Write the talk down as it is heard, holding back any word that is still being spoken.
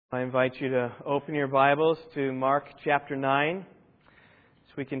I invite you to open your Bibles to Mark chapter 9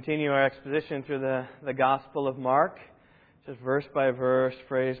 as we continue our exposition through the Gospel of Mark, just verse by verse,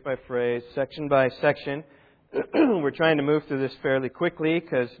 phrase by phrase, section by section. We're trying to move through this fairly quickly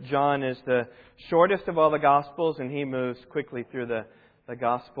because John is the shortest of all the Gospels and he moves quickly through the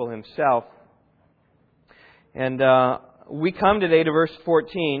Gospel himself. And we come today to verse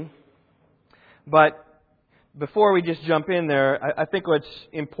 14, but before we just jump in there, I think what's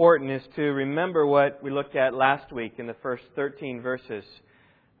important is to remember what we looked at last week in the first 13 verses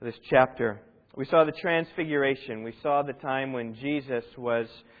of this chapter. We saw the transfiguration. We saw the time when Jesus was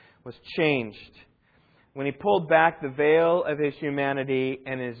changed. When He pulled back the veil of His humanity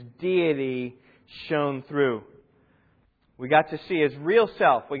and His deity shone through. We got to see His real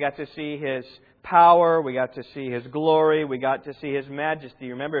self. We got to see His power. We got to see His glory. We got to see His majesty.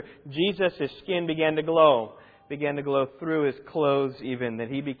 Remember, Jesus, His skin began to glow through His clothes even, that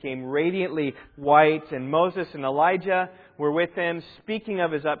He became radiantly white. And Moses and Elijah were with Him, speaking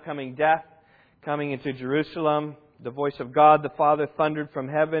of His upcoming death, coming into Jerusalem. The voice of God the Father thundered from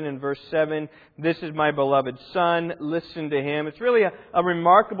heaven in verse 7. This is my beloved Son, listen to Him. It's really a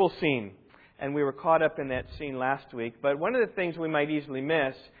remarkable scene. And we were caught up in that scene last week. But one of the things we might easily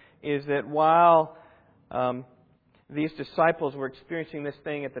miss is that while these disciples were experiencing this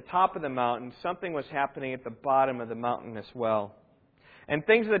thing at the top of the mountain, something was happening at the bottom of the mountain as well. And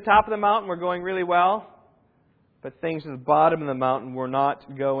things at the top of the mountain were going really well, but things at the bottom of the mountain were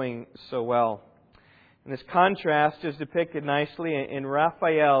not going so well. And this contrast is depicted nicely in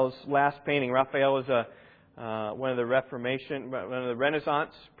Raphael's last painting. Raphael was one of the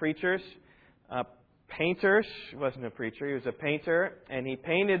Renaissance preachers. Painters. He wasn't a preacher, he was a painter, and he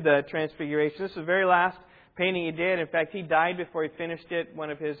painted the Transfiguration. This is the very last painting he did. In fact, he died before he finished it. One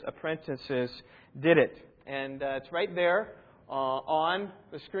of his apprentices did it. And it's right there on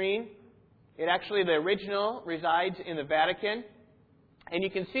the screen. The original resides in the Vatican. And you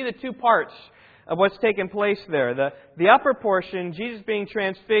can see the two parts of what's taken place there. The upper portion, Jesus being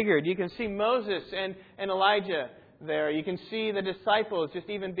transfigured. You can see Moses and Elijah there. You can see the disciples just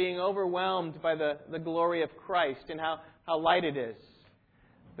even being overwhelmed by the glory of Christ and how light it is.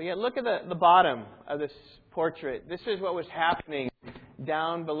 But yet look at the bottom of this portrait. This is what was happening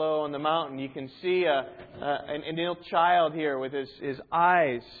down below on the mountain. You can see an little child here with his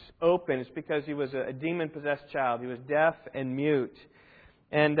eyes open. It's because he was a demon-possessed child. He was deaf and mute.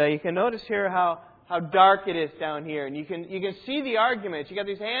 And you can notice here how dark it is down here. And you can see the arguments. You got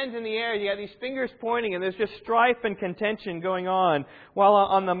these hands in the air, you got these fingers pointing, and there's just strife and contention going on. While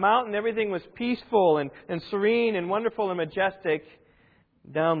on the mountain everything was peaceful and serene and wonderful and majestic,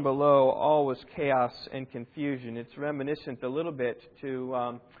 down below all was chaos and confusion. It's reminiscent a little bit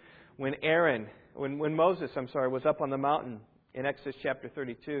to when Moses was up on the mountain in Exodus chapter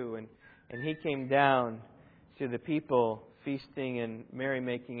 32, and he came down to the people feasting and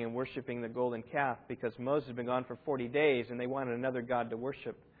merrymaking and worshiping the golden calf because Moses had been gone for 40 days and they wanted another God to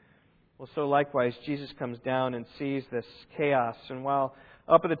worship. Well, so likewise, Jesus comes down and sees this chaos. And while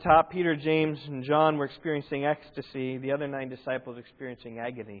up at the top, Peter, James, and John were experiencing ecstasy, the other 9 disciples experiencing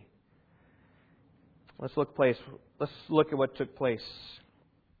agony. Let's look at what took place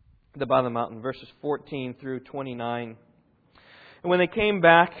at the bottom of the mountain, verses 14 through 29. And when they came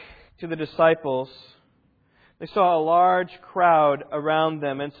back to the disciples, they saw a large crowd around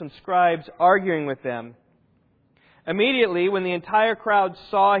them and some scribes arguing with them. Immediately, when the entire crowd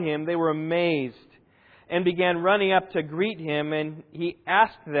saw Him, they were amazed and began running up to greet Him. And He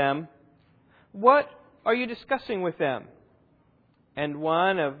asked them, "What are you discussing with them?" And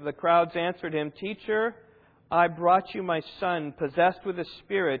one of the crowds answered Him, "Teacher, I brought you my son, possessed with a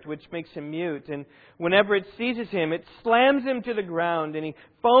spirit which makes him mute. And whenever it seizes him, it slams him to the ground, and he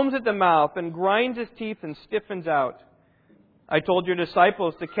foams at the mouth and grinds his teeth and stiffens out. I told your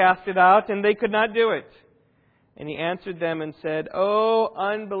disciples to cast it out, and they could not do it." And He answered them and said, "O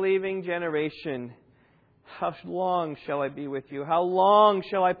unbelieving generation, how long shall I be with you? How long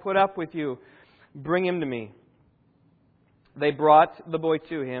shall I put up with you? Bring him to me." They brought the boy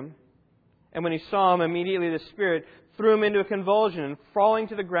to Him. And when he saw him, immediately the spirit threw him into a convulsion, and falling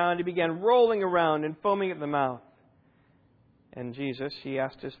to the ground, he began rolling around and foaming at the mouth. And Jesus, He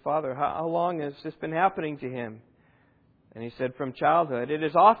asked His father, "How long has this been happening to him?" And he said, "From childhood. It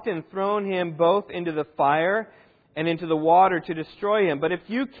has often thrown him both into the fire and into the water to destroy him. But if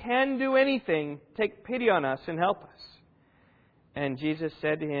you can do anything, take pity on us and help us." And Jesus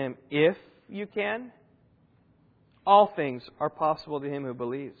said to him, "If you can, all things are possible to him who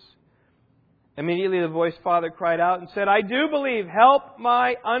believes." Immediately the boy's father cried out and said, "I do believe. Help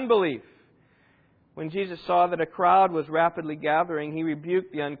my unbelief." When Jesus saw that a crowd was rapidly gathering, He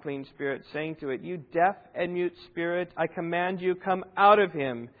rebuked the unclean spirit, saying to it, "You deaf and mute spirit, I command you, come out of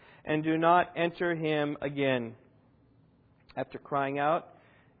him, and do not enter him again." After crying out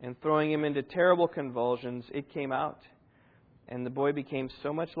and throwing him into terrible convulsions, it came out. And the boy became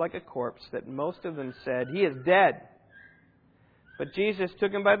so much like a corpse that most of them said, "He is dead." But Jesus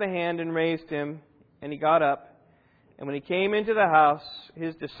took him by the hand and raised him, and he got up. And when he came into the house,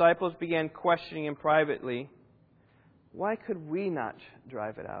 His disciples began questioning Him privately, "Why could we not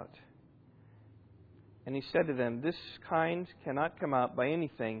drive it out?" And He said to them, "This kind cannot come out by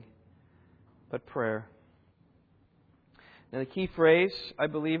anything but prayer." Now the key phrase, I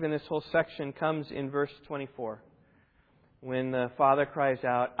believe, in this whole section comes in verse 24. When the father cries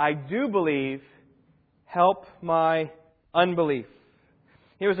out, "I do believe, help my unbelief."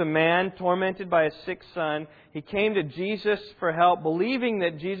 Here was a man tormented by a sick son. He came to Jesus for help, believing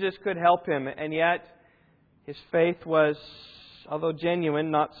that Jesus could help him, and yet his faith was, although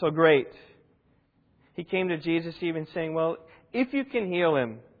genuine, not so great. He came to Jesus even saying, "Well, if you can heal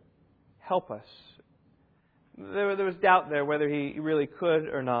him, help us." There was doubt there whether he really could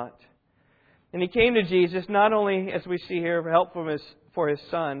or not. And he came to Jesus not only, as we see here, for help for his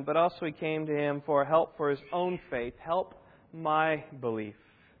son, but also he came to Him for help for his own faith. Help my belief.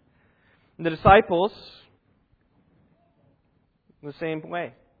 The disciples, the same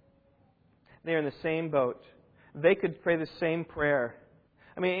way. They're in the same boat. They could pray the same prayer.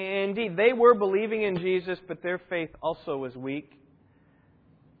 I mean, indeed, they were believing in Jesus, but their faith also was weak.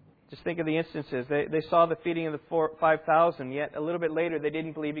 Just think of the instances. They saw the feeding of the 5,000, yet a little bit later they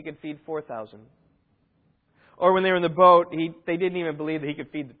didn't believe He could feed 4,000. Or when they were in the boat, they didn't even believe that He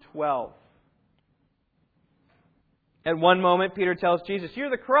could feed the 12. At one moment, Peter tells Jesus, "You're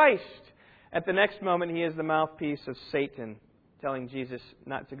the Christ." At the next moment, he is the mouthpiece of Satan, telling Jesus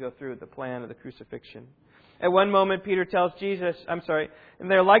not to go through with the plan of the crucifixion. At one moment, Peter tells Jesus, and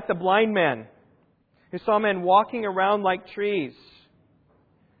they're like the blind men who saw men walking around like trees.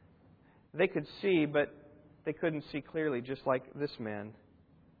 They could see, but they couldn't see clearly, just like this man.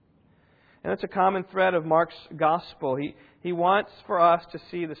 And that's a common thread of Mark's gospel. He wants for us to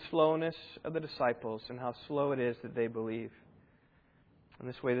see the slowness of the disciples and how slow it is that they believe. In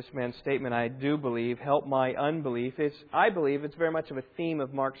this way, this man's statement, "I do believe, help my unbelief," I believe it's very much of a theme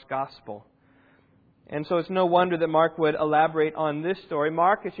of Mark's gospel. And so it's no wonder that Mark would elaborate on this story.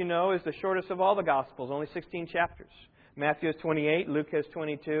 Mark, as you know, is the shortest of all the Gospels, only 16 chapters. Matthew has 28, Luke has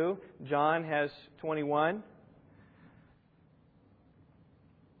 22, John has 21.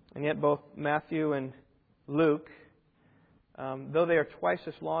 And yet both Matthew and Luke, though they are twice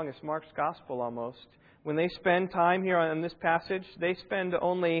as long as Mark's Gospel almost, when they spend time here on this passage, they spend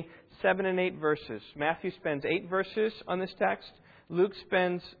only 7 and 8 verses. Matthew spends 8 verses on this text. Luke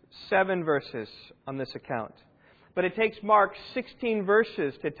spends 7 verses on this account. But it takes Mark 16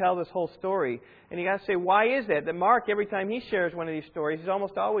 verses to tell this whole story. And you got to say, why is that? That Mark, every time he shares one of these stories, he's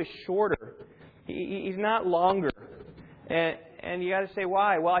almost always shorter. He's not longer. And you got to say,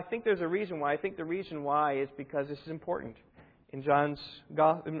 why? Well, I think there's a reason why. I think the reason why is because this is important in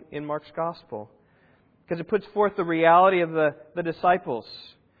Mark's Gospel. Because it puts forth the reality of the disciples.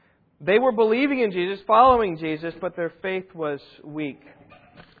 They were believing in Jesus, following Jesus, but their faith was weak.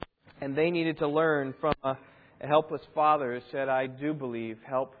 And they needed to learn from a helpless father who said, "I do believe,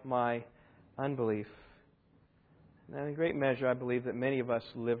 help my unbelief." And in great measure, I believe that many of us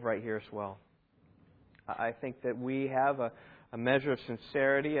live right here as well. I think that we have a measure of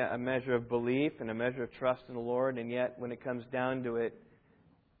sincerity, a measure of belief, and a measure of trust in the Lord, and yet when it comes down to it,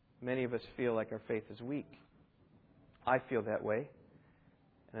 many of us feel like our faith is weak. I feel that way.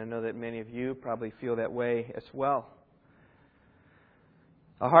 And I know that many of you probably feel that way as well.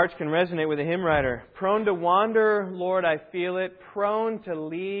 Our hearts can resonate with the hymn writer. "Prone to wander, Lord, I feel it. Prone to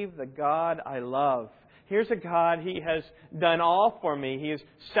leave the God I love." Here's a God, He has done all for me. He has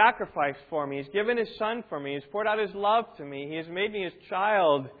sacrificed for me. He's given His Son for me. He's poured out His love to me. He has made me His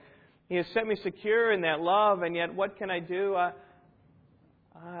child. He has set me secure in that love. And yet, what can I do?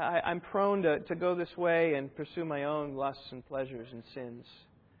 I'm prone to go this way and pursue my own lusts and pleasures and sins.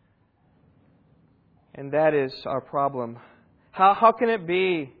 And that is our problem. How can it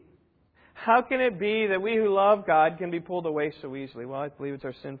be? How can it be that we who love God can be pulled away so easily? Well, I believe it's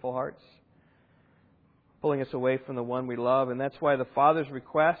our sinful hearts pulling us away from the one we love. And that's why the Father's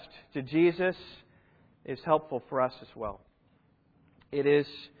request to Jesus is helpful for us as well. It is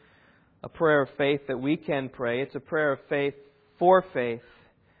a prayer of faith that we can pray. It's a prayer of faith for faith.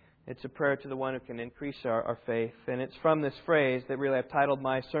 It's a prayer to the one who can increase our faith. And it's from this phrase that really I've titled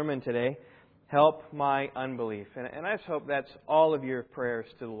my sermon today, "Help my unbelief." And I just hope that's all of your prayers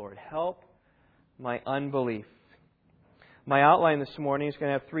to the Lord. Help my unbelief. My outline this morning is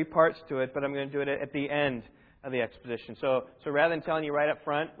going to have 3 parts to it, but I'm going to do it at the end of the exposition. So rather than telling you right up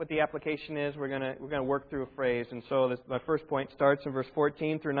front what the application is, we're going to work through a phrase. And so my first point starts in verse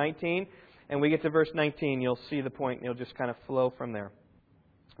 14 through 19, and we get to verse 19. You'll see the point, and you'll just kind of flow from there.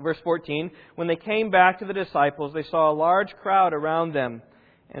 Verse 14, when they came back to the disciples, they saw a large crowd around them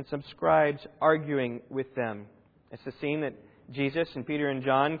and some scribes arguing with them. It's the scene that Jesus and Peter and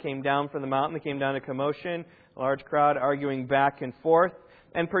John came down from the mountain. They came down to commotion, a large crowd arguing back and forth.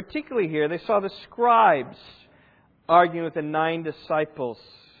 And particularly here, they saw the scribes arguing with the 9 disciples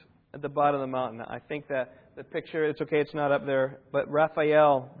at the bottom of the mountain. I think that the picture, it's okay, it's not up there, but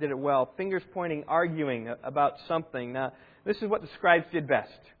Raphael did it well. Fingers pointing, arguing about something. Now, this is what the scribes did best.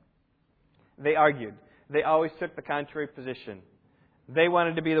 They argued. They always took the contrary position. They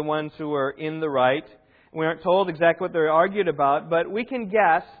wanted to be the ones who were in the right. We aren't told exactly what they argued about, but we can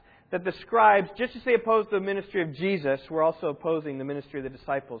guess that the scribes, just as they opposed the ministry of Jesus, were also opposing the ministry of the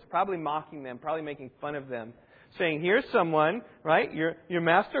disciples, probably mocking them, probably making fun of them, saying, here's someone, right? Your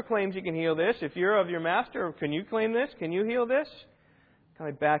master claims you can heal this. If you're of your master, can you claim this? Can you heal this? Kind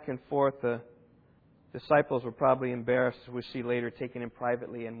of back and forth. The disciples were probably embarrassed, as we see later, taking him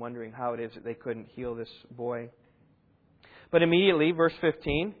privately and wondering how it is that they couldn't heal this boy. But immediately, verse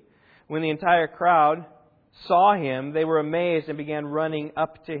 15, when the entire crowd saw him, they were amazed and began running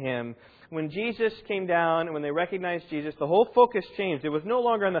up to him. When Jesus came down and when they recognized Jesus, the whole focus changed. It was no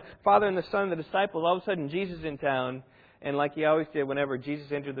longer on the Father and the Son and the disciples. All of a sudden, Jesus in town. And like he always did, whenever Jesus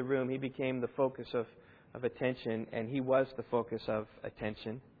entered the room, he became the focus of attention. And he was the focus of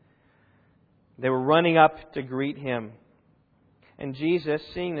attention. They were running up to greet him. And Jesus,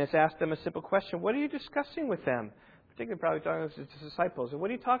 seeing this, asked them a simple question. What are you discussing with them? Particularly probably talking to his disciples. And what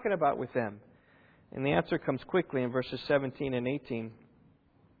are you talking about with them? And the answer comes quickly in verses 17 and 18.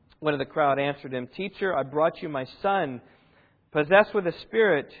 One of the crowd answered him, Teacher, I brought you my son, possessed with a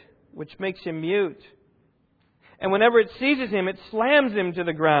spirit which makes him mute. And whenever it seizes him, it slams him to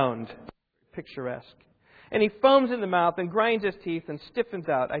the ground. Picturesque. And he foams in the mouth and grinds his teeth and stiffens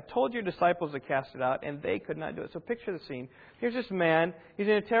out. I told your disciples to cast it out, and they could not do it. So picture the scene. Here's this man. He's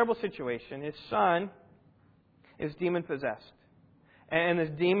in a terrible situation. His son is demon-possessed. And this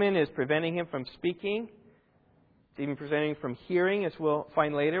demon is preventing him from speaking. It's even preventing him from hearing, as we'll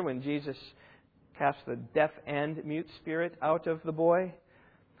find later when Jesus casts the deaf and mute spirit out of the boy.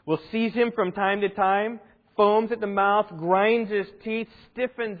 Will seize him from time to time, foams at the mouth, grinds his teeth,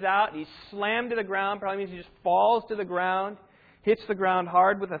 stiffens out. He's slammed to the ground. Probably means he just falls to the ground, hits the ground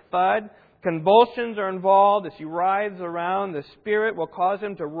hard with a thud. Convulsions are involved as he writhes around. The spirit will cause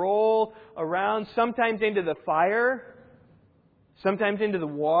him to roll around, sometimes into the fire, sometimes into the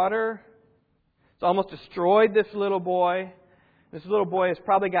water. It's almost destroyed this little boy. This little boy has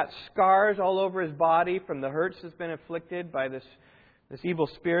probably got scars all over his body from the hurts that's been inflicted by this evil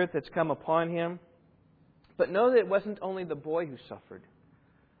spirit that's come upon him. But know that it wasn't only the boy who suffered.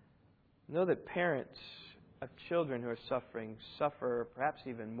 Know that parents of children who are suffering suffer perhaps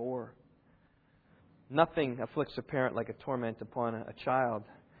even more. Nothing afflicts a parent like a torment upon a child.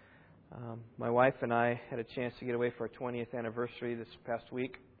 My wife and I had a chance to get away for our 20th anniversary this past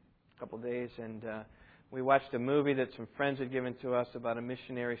week, a couple of days, and we watched a movie that some friends had given to us about a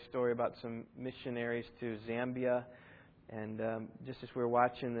missionary story about some missionaries to Zambia. And just as we were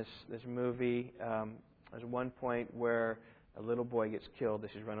watching this movie, there's one point where a little boy gets killed as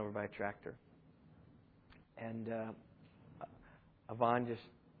he's run over by a tractor. And Yvonne just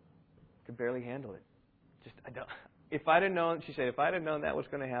could barely handle it. If I'd have known, she said, if I'd have known that was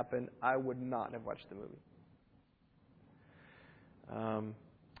going to happen, I would not have watched the movie.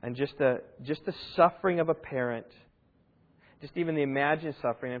 And just the suffering of a parent, just even the imagined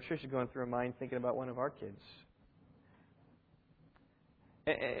suffering. I'm sure she's going through her mind thinking about one of our kids.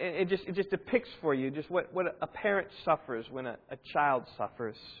 It just depicts for you just what a parent suffers when a child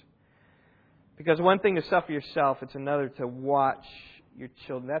suffers. Because one thing to suffer yourself, it's another to watch your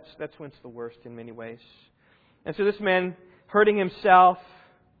children. That's when it's the worst in many ways. And so this man hurting himself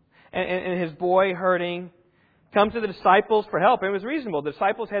and his boy hurting comes to the disciples for help. And it was reasonable. The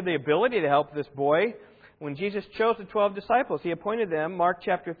disciples had the ability to help this boy. When Jesus chose the 12 disciples, He appointed them, Mark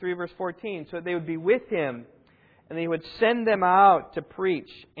chapter 3, verse 14, so that they would be with Him. And He would send them out to preach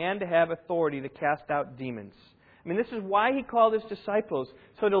and to have authority to cast out demons. I mean, this is why He called His disciples.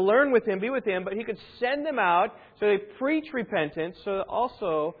 So to learn with Him, be with Him, but He could send them out so they preach repentance, so that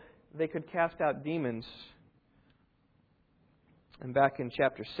also they could cast out demons. And back in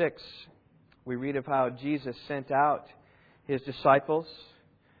chapter 6, we read of how Jesus sent out His disciples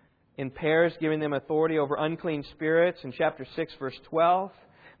in pairs, giving them authority over unclean spirits. In chapter 6, verse 12,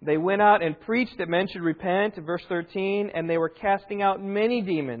 They went out and preached that men should repent, verse 13, and they were casting out many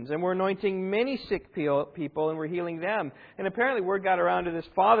demons and were anointing many sick people and were healing them. And apparently word got around to this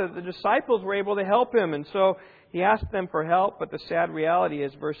father that the disciples were able to help him. And so he asked them for help, but the sad reality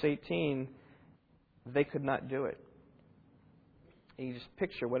is, verse 18, they could not do it. And you just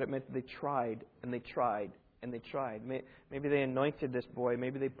picture what it meant. They tried and they tried and they tried. Maybe they anointed this boy.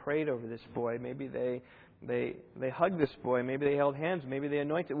 Maybe they prayed over this boy. Maybe they hugged this boy. Maybe they held hands. Maybe they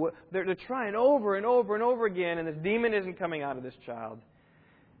anointed. They're trying over and over and over again, and this demon isn't coming out of this child.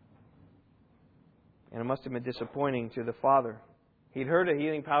 And it must have been disappointing to the father. He'd heard the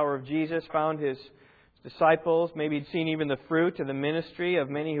healing power of Jesus, found his disciples. Maybe he'd seen even the fruit of the ministry of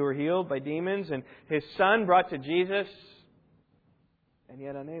many who were healed by demons, and his son brought to Jesus, and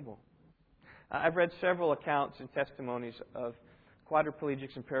yet unable. I've read several accounts and testimonies of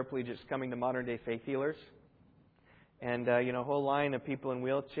quadriplegics and paraplegics coming to modern-day faith healers. And, a whole line of people in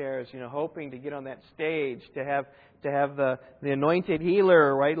wheelchairs, hoping to get on that stage, to have the anointed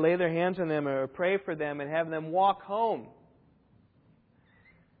healer, right, lay their hands on them or pray for them and have them walk home.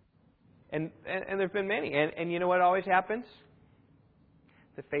 And there have been many. And you know what always happens?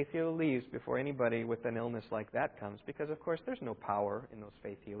 The faith healer leaves before anybody with an illness like that comes. Because, of course, there's no power in those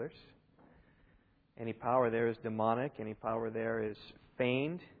faith healers. Any power there is demonic. Any power there is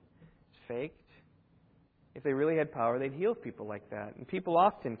feigned. It's faked. If they really had power, they'd heal people like that. And people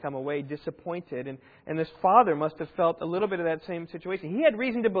often come away disappointed. And this father must have felt a little bit of that same situation. He had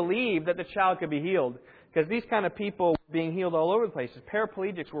reason to believe that the child could be healed. Because these kind of people were being healed all over the place.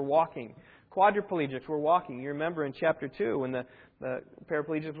 Paraplegics were walking. Quadriplegics were walking. You remember in chapter 2 when the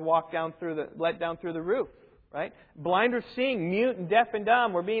paraplegics walked let down through the roof. Right? Blind were seeing, mute and deaf and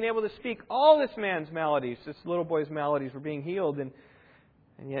dumb were being able to speak. All this man's maladies, this little boy's maladies, were being healed. And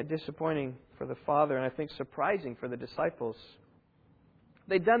yet disappointing for the father, and I think surprising for the disciples.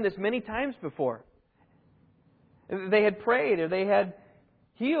 They'd done this many times before. They had prayed, or they had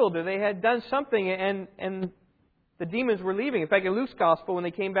healed, or they had done something, and the demons were leaving. In fact, in Luke's Gospel, when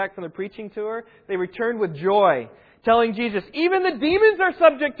they came back from the preaching tour, they returned with joy, telling Jesus, "Even the demons are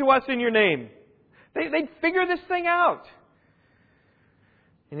subject to us in your name." They'd figure this thing out.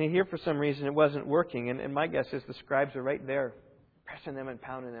 And here, for some reason, it wasn't working. And my guess is the scribes are right there, pressing them and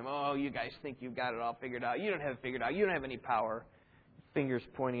pounding them. "Oh, you guys think you've got it all figured out. You don't have it figured out. You don't have any power." Fingers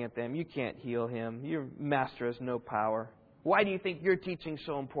pointing at them. "You can't heal him. Your master has no power. Why do you think your teaching's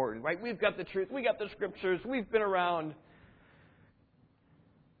so important? Right? We've got the truth. We got the scriptures. We've been around."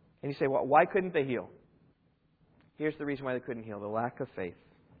 And you say, well, why couldn't they heal? Here's the reason why they couldn't heal: the lack of faith.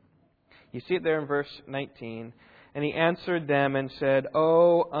 You see it there in verse 19. "And he answered them and said,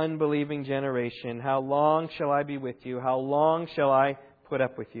 'O unbelieving generation, how long shall I be with you? How long shall I put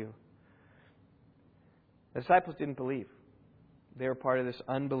up with you?'" The disciples didn't believe. They were part of this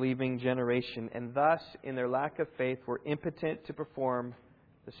unbelieving generation, and thus, in their lack of faith, were impotent to perform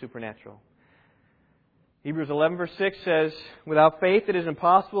the supernatural. Hebrews 11 verse 6 says, "Without faith it is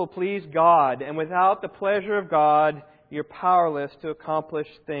impossible to please God, and without the pleasure of God, you're powerless to accomplish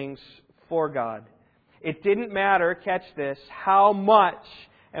things for God." It didn't matter, catch this, how much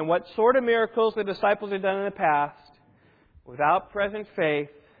and what sort of miracles the disciples had done in the past. Without present faith,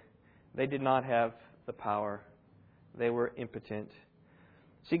 they did not have the power. They were impotent.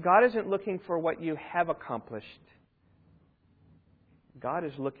 See, God isn't looking for what you have accomplished. God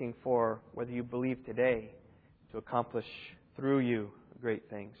is looking for whether you believe today to accomplish through you great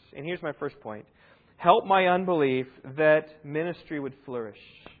things. And here's my first point. Help my unbelief that ministry would flourish.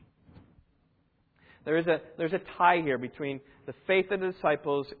 There's a tie here between the faith of the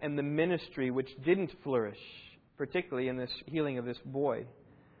disciples and the ministry which didn't flourish, particularly in this healing of this boy.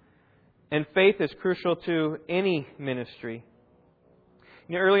 And faith is crucial to any ministry.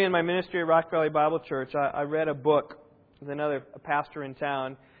 Early in my ministry at Rock Valley Bible Church, I read a book with a pastor in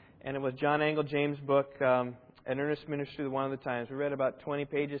town, and it was John Angell James' book, An Earnest Ministry One of the Times. We read about 20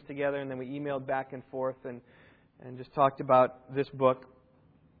 pages together, and then we emailed back and forth and just talked about this book.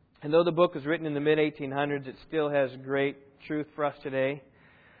 And though the book was written in the mid-1800s, it still has great truth for us today.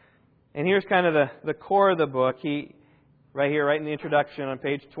 And here's kind of the core of the book. Right here, right in the introduction on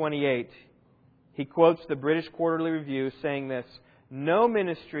page 28, he quotes the British Quarterly Review saying this: "No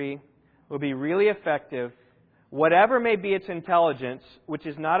ministry will be really effective, whatever may be its intelligence, which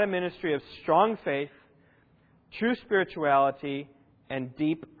is not a ministry of strong faith, true spirituality, and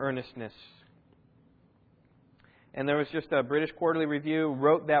deep earnestness." And there was just a British Quarterly Review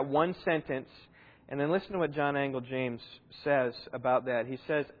wrote that one sentence, and then listen to what John Angell James says about that. He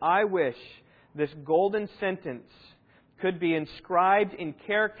says, "I wish this golden sentence could be inscribed in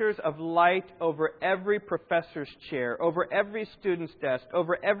characters of light over every professor's chair, over every student's desk,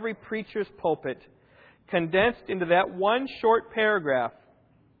 over every preacher's pulpit, condensed into that one short paragraph,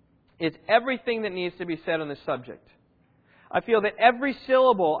 is everything that needs to be said on this subject. I feel that every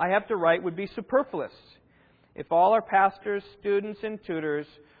syllable I have to write would be superfluous if all our pastors, students, and tutors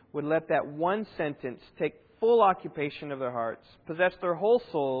would let that one sentence take full occupation of their hearts, possess their whole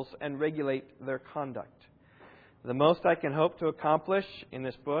souls, and regulate their conduct. The most I can hope to accomplish in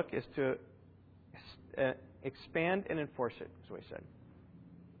this book is to expand and enforce it, is what he said.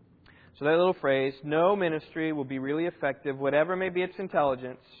 So that little phrase, no ministry will be really effective, whatever may be its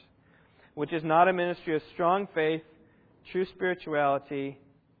intelligence, which is not a ministry of strong faith, true spirituality,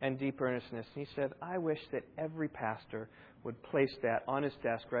 and deep earnestness. And he said, I wish that every pastor would place that on his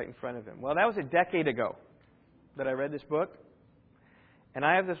desk right in front of him. Well, that was a decade ago that I read this book. And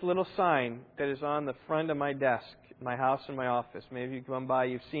I have this little sign that is on the front of my desk, my house and my office. Maybe you've come by,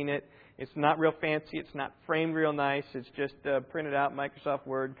 you've seen it. It's not real fancy. It's not framed real nice. It's just printed out, Microsoft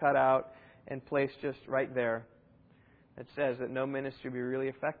Word, cut out, and placed just right there. It says that no ministry will be really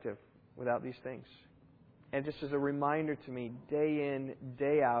effective without these things. And just as a reminder to me, day in,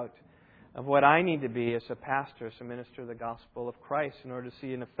 day out, of what I need to be as a pastor, as a minister of the gospel of Christ in order to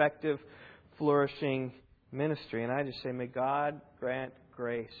see an effective, flourishing ministry. And I just say, may God grant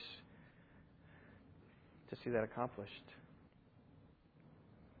grace to see that accomplished.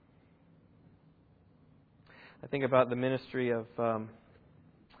 I think about the ministry of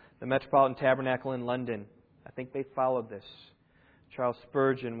the Metropolitan Tabernacle in London. I think they followed this. Charles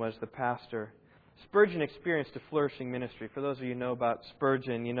Spurgeon was the pastor. Spurgeon experienced a flourishing ministry. For those of you who know about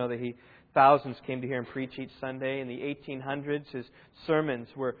Spurgeon, you know that thousands came to hear him preach each Sunday. In the 1800s, his sermons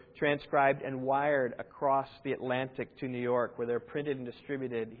were transcribed and wired across the Atlantic to New York, where they're printed and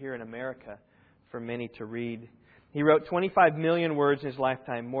distributed here in America for many to read. He wrote 25 million words in his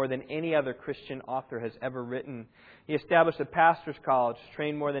lifetime, more than any other Christian author has ever written. He established a pastor's college,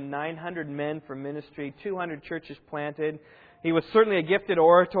 trained more than 900 men for ministry, 200 churches planted. He was certainly a gifted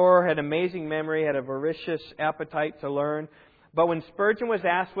orator, had amazing memory, had a voracious appetite to learn. But when Spurgeon was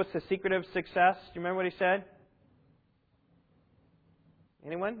asked what's the secret of success, do you remember what he said?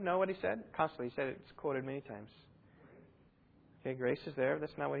 Anyone know what he said? Constantly. He said it. It's quoted many times. Okay, grace is there.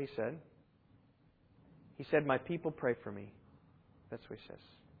 That's not what he said. He said, my people pray for me. That's what he says.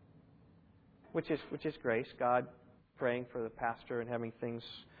 Which is grace. God praying for the pastor and having things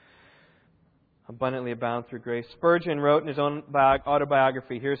abundantly abound through grace. Spurgeon wrote in his own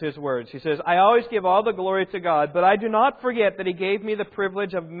autobiography, here's his words. He says, I always give all the glory to God, but I do not forget that He gave me the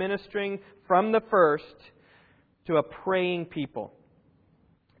privilege of ministering from the first to a praying people.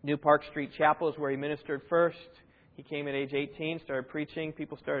 New Park Street Chapel is where he ministered first. He came at age 18, started preaching.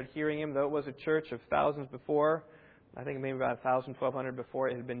 People started hearing him, though it was a church of thousands before. I think maybe about 1,000, 1,200 before.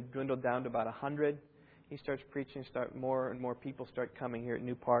 It had been dwindled down to about 100. He starts preaching, more and more people start coming here at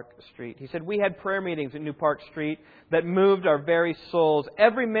New Park Street. He said, we had prayer meetings at New Park Street that moved our very souls.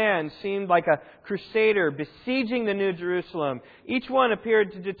 Every man seemed like a crusader besieging the New Jerusalem. Each one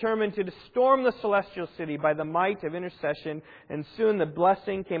appeared determined to storm the celestial city by the might of intercession, and soon the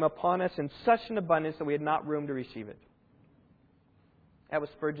blessing came upon us in such an abundance that we had not room to receive it. That was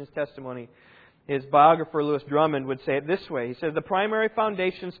Spurgeon's testimony. His biographer, Lewis Drummond, would say it this way. He says, the primary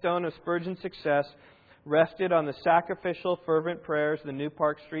foundation stone of Spurgeon's success rested on the sacrificial, fervent prayers of the New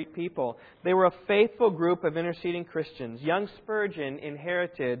Park Street people. They were a faithful group of interceding Christians. Young Spurgeon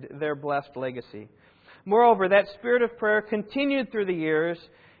inherited their blessed legacy. Moreover, that spirit of prayer continued through the years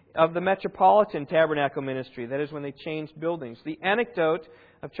of the Metropolitan Tabernacle ministry. That is when they changed buildings. The anecdote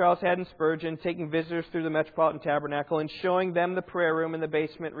of Charles Haddon Spurgeon taking visitors through the Metropolitan Tabernacle and showing them the prayer room in the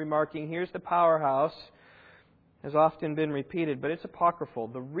basement, remarking, here's the powerhouse, has often been repeated, but it's apocryphal.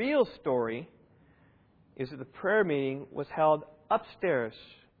 The real story is that the prayer meeting was held upstairs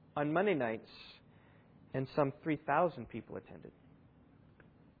on Monday nights, and some 3,000 people attended.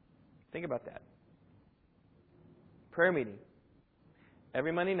 Think about that. Prayer meeting.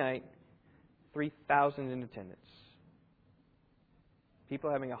 Every Monday night, 3,000 in attendance. People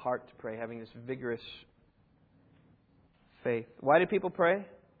having a heart to pray, having this vigorous faith. Why did people pray?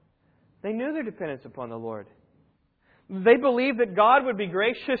 They knew their dependence upon the Lord. They believed that God would be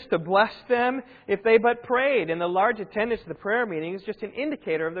gracious to bless them if they but prayed. And the large attendance at the prayer meeting is just an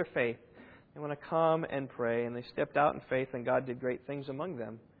indicator of their faith. They want to come and pray. And they stepped out in faith and God did great things among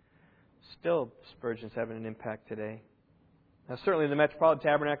them. Still, Spurgeon's having an impact today. Now, certainly the Metropolitan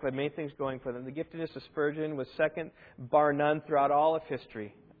Tabernacle had many things going for them. The giftedness of Spurgeon was second, bar none, throughout all of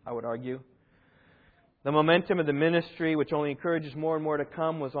history, I would argue. The momentum of the ministry, which only encourages more and more to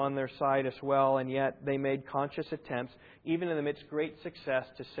come, was on their side as well, and yet they made conscious attempts, even in the midst of great success,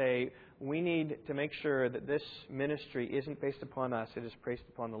 to say, we need to make sure that this ministry isn't based upon us, it is based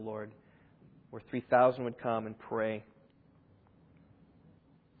upon the Lord, where 3,000 would come and pray.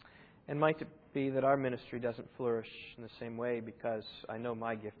 And might it be that our ministry doesn't flourish in the same way, because I know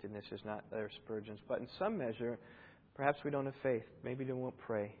my giftedness is not their Spurgeon's, but in some measure, perhaps we don't have faith. Maybe we won't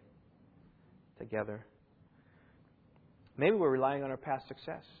pray together. Maybe we're relying on our past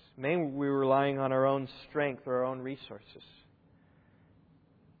success. Maybe we're relying on our own strength or our own resources.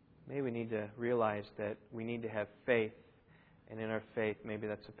 Maybe we need to realize that we need to have faith, and in our faith, maybe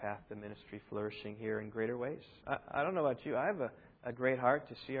that's a path to ministry flourishing here in greater ways. I don't know about you. I have a great heart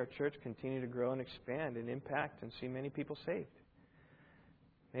to see our church continue to grow and expand and impact and see many people saved.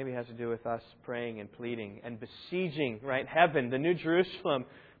 Maybe it has to do with us praying and pleading and besieging, right, heaven, the New Jerusalem,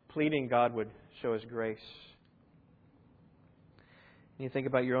 pleading God would show His grace. And you think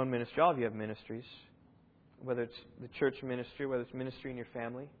about your own ministry. All of you have ministries, whether it's the church ministry, whether it's ministry in your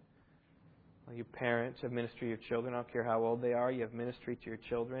family. Well, you parents have ministry to your children. I don't care how old they are. You have ministry to your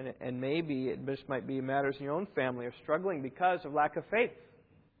children. And maybe it just might be matters in your own family are struggling because of lack of faith.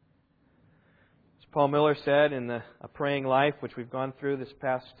 As Paul Miller said in A Praying Life, which we've gone through this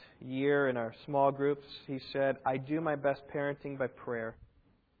past year in our small groups, he said, I do my best parenting by prayer.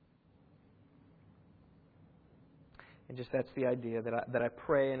 And just that's the idea, that I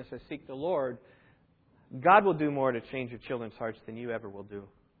pray, and as I seek the Lord, God will do more to change your children's hearts than you ever will do.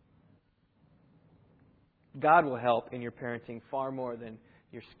 God will help in your parenting far more than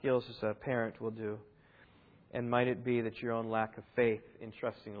your skills as a parent will do. And might it be that your own lack of faith in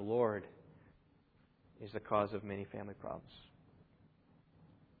trusting the Lord is the cause of many family problems.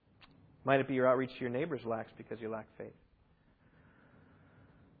 Might it be your outreach to your neighbors lacks because you lack faith.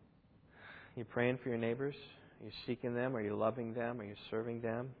 You're praying for your neighbors? Are you seeking them? Are you loving them? Are you serving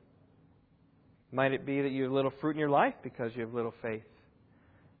them? Might it be that you have little fruit in your life because you have little faith?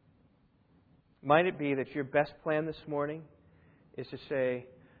 Might it be that your best plan this morning is to say,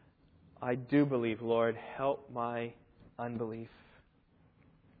 I do believe, Lord, help my unbelief.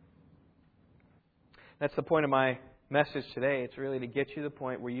 That's the point of my message today. It's really to get you to the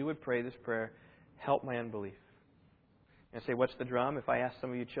point where you would pray this prayer, help my unbelief. And say, what's the drum? If I ask some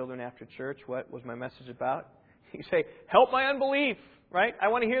of you children after church, what was my message about? You say, help my unbelief, right? I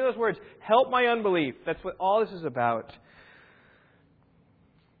want to hear those words. Help my unbelief. That's what all this is about.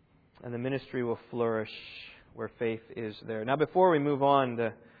 And the ministry will flourish where faith is there. Now, before we move on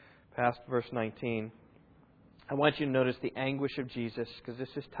to past verse 19, I want you to notice the anguish of Jesus, because this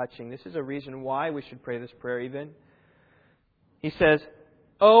is touching. This is a reason why we should pray this prayer even. He says,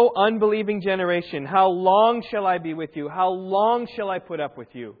 O unbelieving generation, how long shall I be with you? How long shall I put up with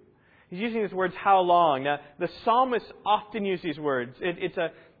you? He's using these words, how long. Now, the psalmists often use these words. It's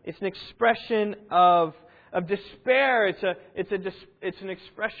an expression of despair. It's an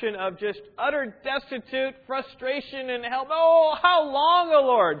expression of just utter destitute, frustration, and help. Oh, how long, O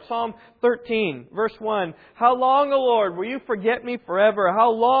Lord? Psalm 13, verse 1. How long, O Lord, will you forget me forever?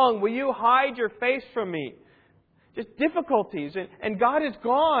 How long will you hide your face from me? Just difficulties, and God is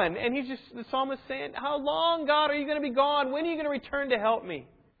gone. And the psalmist saying, how long, God, are you going to be gone? When are you going to return to help me?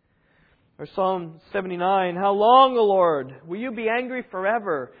 Or Psalm 79, how long, O Lord, will you be angry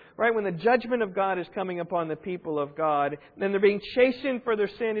forever? Right, when the judgment of God is coming upon the people of God, and they're being chastened for their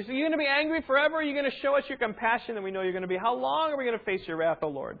sin. Is, are you going to be angry forever? Are you going to show us your compassion that we know you're going to be? How long are we going to face your wrath, O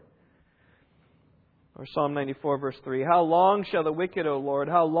Lord? Or Psalm 94, verse 3, how long shall the wicked, O Lord,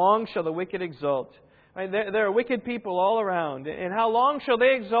 how long shall the wicked exult? Right, there are wicked people all around. And how long shall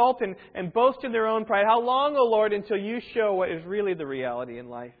they exult and boast in their own pride? How long, O Lord, until you show what is really the reality in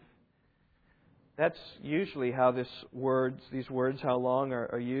life? That's usually how these words, how long,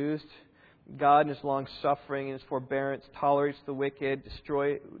 are used. God in His long-suffering and His forbearance tolerates the wicked,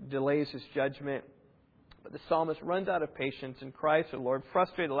 delays His judgment. But the psalmist runs out of patience and cries to the Lord,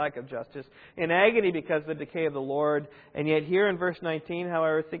 frustrated at the lack of justice, in agony because of the decay of the Lord. And yet here in verse 19,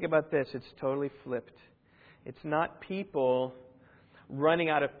 however, think about this. It's totally flipped. It's not people running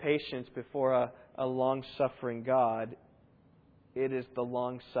out of patience before a long-suffering God. It is the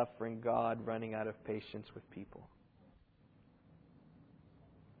long-suffering God running out of patience with people.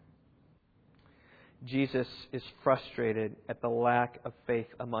 Jesus is frustrated at the lack of faith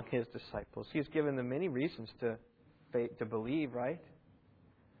among His disciples. He's given them many reasons to believe, right?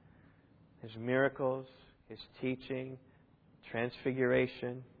 His miracles, His teaching,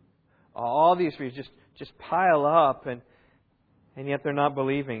 transfiguration. All these reasons just pile up, and yet they're not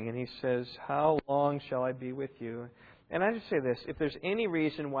believing. And He says, how long shall I be with you? And I just say this, if there's any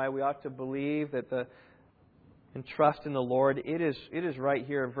reason why we ought to believe that and trust in the Lord. It is right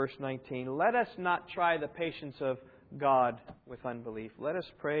here in verse 19. Let us not try the patience of God with unbelief. Let us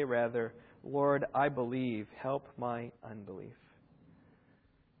pray rather, Lord, I believe, help my unbelief.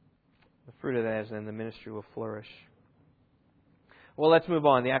 The fruit of that is then the ministry will flourish. Well, let's move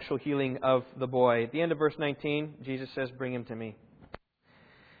on. The actual healing of the boy. At the end of verse 19, Jesus says, bring him to me.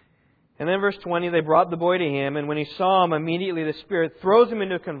 And then verse 20, they brought the boy to him, and when he saw him, immediately the spirit throws him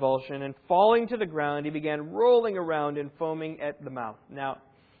into a convulsion, and falling to the ground, he began rolling around and foaming at the mouth. Now,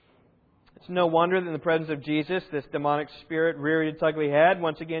 it's no wonder that in the presence of Jesus, this demonic spirit reared its ugly head,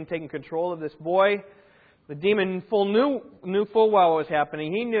 once again taking control of this boy. The demon knew full well what was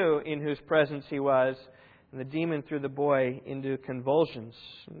happening. He knew in whose presence he was. And the demon threw the boy into convulsions.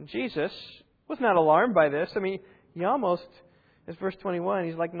 And Jesus was not alarmed by this. I mean, he almost, as verse 21,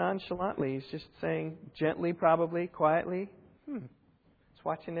 he's like nonchalantly. He's just saying gently, probably, quietly. Just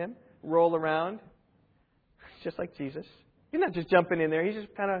watching him roll around. Just like Jesus. He's not just jumping in there. He's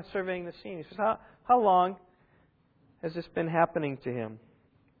just kind of surveying the scene. He says, how long has this been happening to him?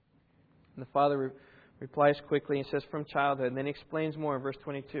 And the father replies quickly and says, from childhood. And then he explains more in verse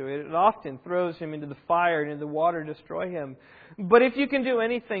 22. It often throws him into the fire and into the water to destroy him. But if you can do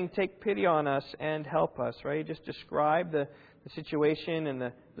anything, take pity on us and help us. Right? He just described the situation and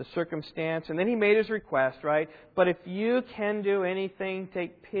the circumstance. And then he made his request, right? But if you can do anything,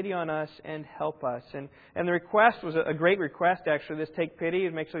 take pity on us and help us. And the request was a great request, actually. This take pity,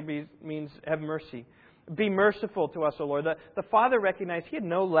 it actually means have mercy. Be merciful to us, O Lord. The father recognized he had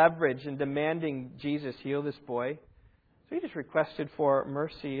no leverage in demanding Jesus heal this boy. So he just requested for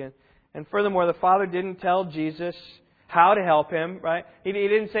mercy. And furthermore, the father didn't tell Jesus how to help him, right? He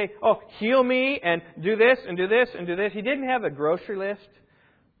didn't say, oh, heal me and do this and do this and do this. He didn't have a grocery list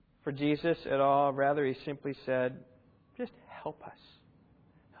for Jesus at all. Rather, he simply said, just help us.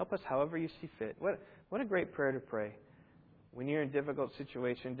 Help us however you see fit. What a great prayer to pray. When you're in a difficult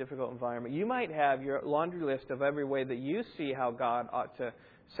situation, difficult environment, you might have your laundry list of every way that you see how God ought to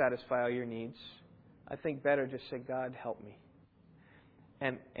satisfy all your needs. I think better just say, God, help me.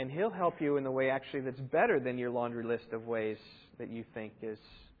 And He'll help you in the way actually that's better than your laundry list of ways that you think is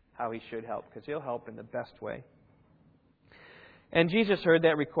how He should help, because He'll help in the best way. And Jesus heard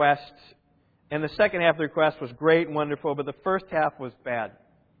that request, and the second half of the request was great and wonderful, but the first half was bad.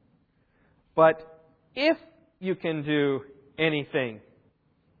 But if you can do anything,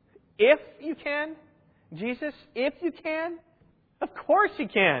 if you can, Jesus, if you can, of course you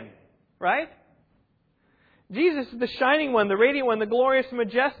can, right? Jesus is the shining one, the radiant one, the glorious and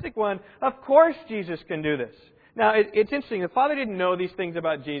majestic one. Of course Jesus can do this. Now, it's interesting. The Father didn't know these things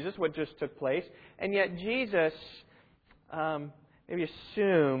about Jesus, what just took place. And yet Jesus maybe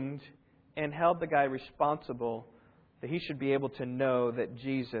assumed and held the guy responsible that he should be able to know that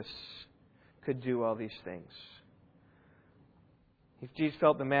Jesus could do all these things. If Jesus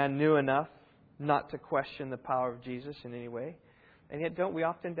felt the man knew enough not to question the power of Jesus in any way. And yet, don't we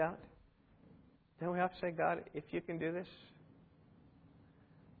often doubt? Don't we have to say, God, if you can do this?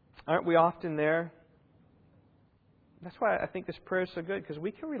 Aren't we often there? That's why I think this prayer is so good, because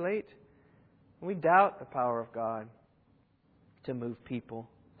we can relate. We doubt the power of God to move people.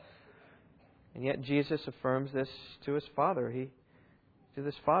 And yet Jesus affirms this to His Father. He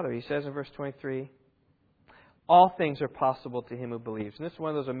says in verse 23, all things are possible to him who believes. And this is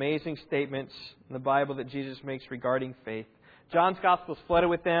one of those amazing statements in the Bible that Jesus makes regarding faith. John's Gospel is flooded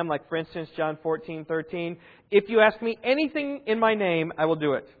with them, like for instance, John 14:13. If you ask me anything in my name, I will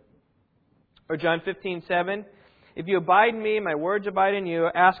do it. Or John 15:7. If you abide in me, my words abide in you,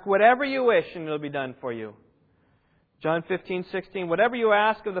 ask whatever you wish and it will be done for you. John 15:16. Whatever you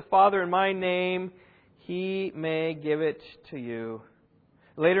ask of the Father in my name, He may give it to you.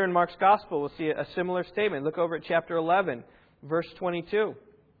 Later in Mark's Gospel, we'll see a similar statement. Look over at chapter 11, verse 22.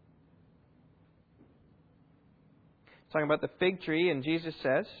 Talking about the fig tree, and Jesus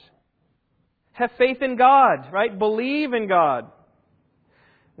says, have faith in God, right? Believe in God.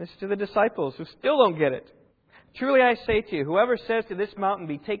 This is to the disciples who still don't get it. Truly I say to you, whoever says to this mountain,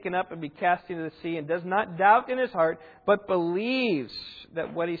 be taken up and be cast into the sea, and does not doubt in his heart, but believes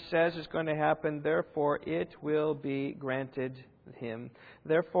that what he says is going to happen, therefore it will be granted him.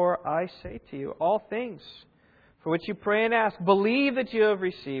 Therefore I say to you, all things for which you pray and ask, believe that you have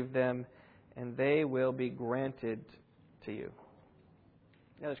received them, and they will be granted to you.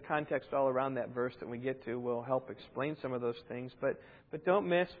 Now, there's context all around that verse that we get to will help explain some of those things. But don't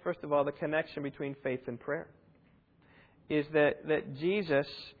miss, first of all, the connection between faith and prayer. Is that Jesus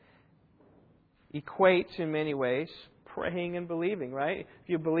equates in many ways praying and believing, right? If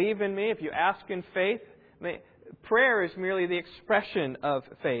you believe in me, if you ask in faith, prayer is merely the expression of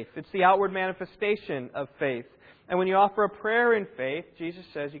faith. It's the outward manifestation of faith. And when you offer a prayer in faith, Jesus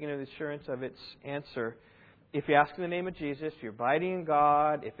says you can have the assurance of its answer. If you ask in the name of Jesus, if you're abiding in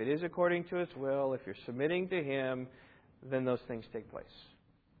God, if it is according to His will, if you're submitting to Him, then those things take place.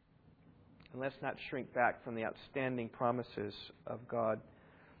 And let's not shrink back from the outstanding promises of God.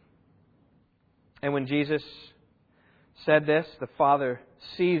 And when Jesus said this, the Father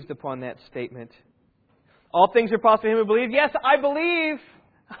seized upon that statement. All things are possible to him who believes. Yes, I believe.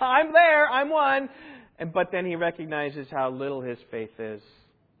 I'm there. I'm one. But then He recognizes how little his faith is.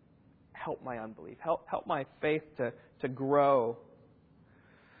 Help my unbelief. Help my faith to grow.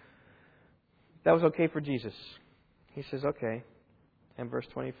 That was okay for Jesus. He says, okay. And verse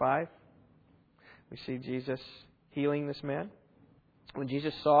 25, we see Jesus healing this man. When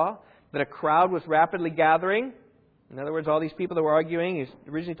Jesus saw that a crowd was rapidly gathering, in other words, all these people that were arguing, He's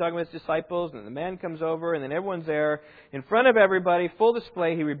originally talking about His disciples, and the man comes over, and then everyone's there. In front of everybody, full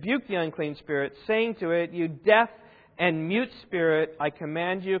display, He rebuked the unclean spirit, saying to it, "You deaf and mute spirit, I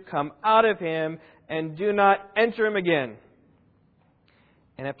command you, come out of him, and do not enter him again."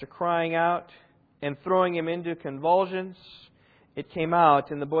 And after crying out and throwing him into convulsions, it came out,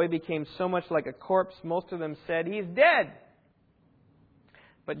 and the boy became so much like a corpse, most of them said, "He's dead."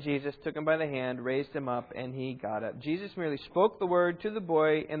 But Jesus took him by the hand, raised him up, and he got up. Jesus merely spoke the word to the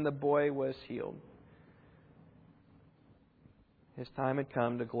boy, and the boy was healed. His time had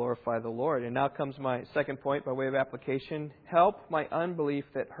come to glorify the Lord. And now comes my second point by way of application. Help my unbelief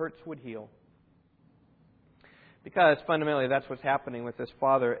that hurts would heal. Because fundamentally that's what's happening with this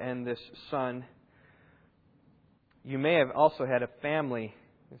father and this son. You may have also had a family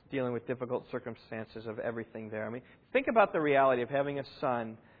that's dealing with difficult circumstances of everything there. I mean, think about the reality of having a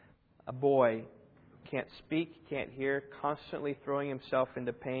son, a boy, who can't speak, can't hear, constantly throwing himself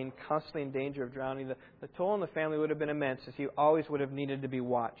into pain, constantly in danger of drowning. The toll on the family would have been immense, as he always would have needed to be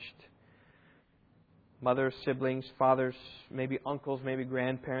watched. Mothers, siblings, fathers, maybe uncles, maybe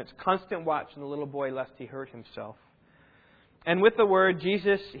grandparents, constant watch on the little boy lest he hurt himself. And with the word,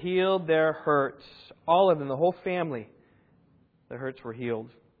 Jesus healed their hurts. All of them, the whole family, their hurts were healed.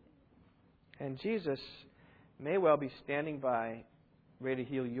 And Jesus may well be standing by, ready to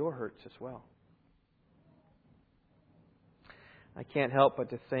heal your hurts as well. I can't help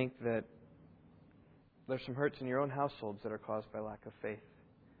but to think that there's some hurts in your own households that are caused by lack of faith.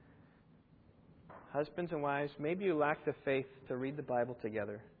 Husbands and wives, maybe you lack the faith to read the Bible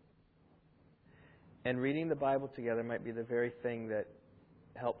together. And reading the Bible together might be the very thing that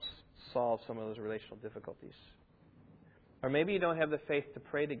helps solve some of those relational difficulties. Or maybe you don't have the faith to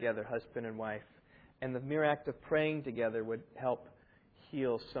pray together, husband and wife. And the mere act of praying together would help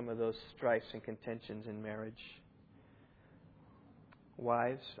heal some of those strifes and contentions in marriage.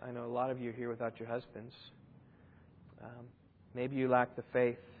 Wives, I know a lot of you are here without your husbands. Maybe you lack the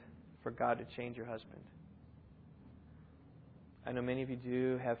faith for God to change your husband. I know many of you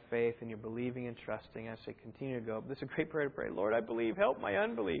do have faith and you're believing and trusting. I say continue to go. But this is a great prayer to pray. Lord, I believe. Help my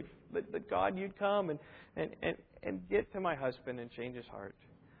unbelief. That God, You'd come and get to my husband and change his heart.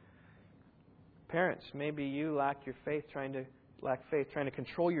 Parents, maybe you lack faith trying to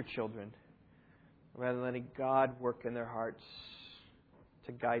control your children rather than letting God work in their hearts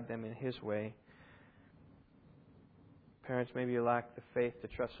to guide them in His way. Parents, maybe you lack the faith to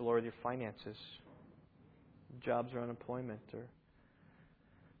trust the Lord with your finances, jobs or unemployment,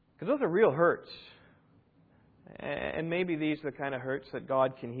 because those are real hurts. And maybe these are the kind of hurts that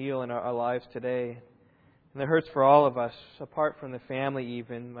God can heal in our lives today. And the hurts for all of us, apart from the family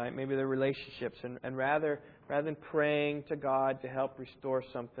even, right? Maybe the relationships. And rather than praying to God to help restore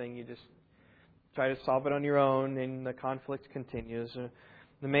something, you just try to solve it on your own and the conflict continues.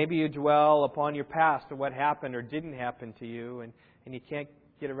 Maybe you dwell upon your past or what happened or didn't happen to you, and you can't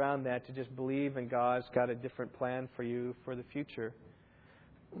get around that to just believe in God's got a different plan for you for the future.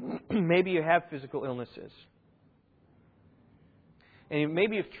 Maybe you have physical illnesses. And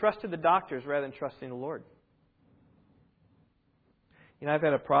maybe you've trusted the doctors rather than trusting the Lord. You know, I've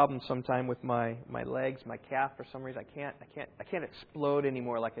had a problem sometime with my legs, my calf for some reason. I can't explode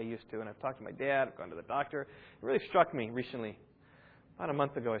anymore like I used to. And I've talked to my dad, I've gone to the doctor. It really struck me recently. About a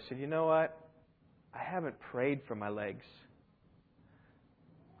month ago, I said, you know what? I haven't prayed for my legs.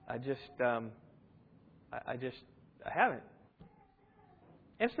 I haven't.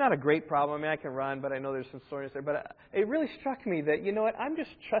 It's not a great problem. I mean, I can run, but I know there's some soreness there. But it really struck me that, you know what? I'm just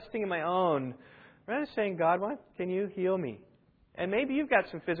trusting in my own. Rather than saying, God, what? Can you heal me? And maybe you've got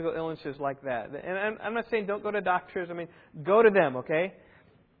some physical illnesses like that. And I'm not saying don't go to doctors. I mean, go to them, okay?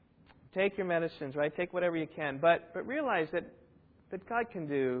 Take your medicines, right? Take whatever you can. But realize that God can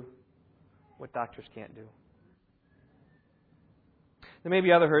do what doctors can't do. There may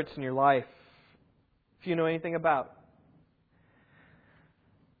be other hurts in your life. if you know anything about.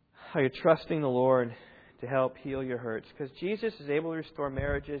 Are you trusting the Lord to help heal your hurts? Because Jesus is able to restore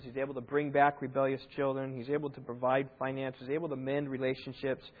marriages. He's able to bring back rebellious children. He's able to provide finances, able to mend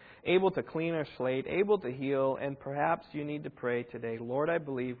relationships, able to clean our slate, able to heal. And perhaps you need to pray today, Lord, I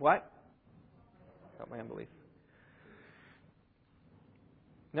believe. What? Help my unbelief.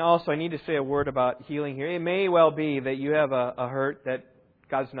 Now also, I need to say a word about healing here. It may well be that you have a hurt that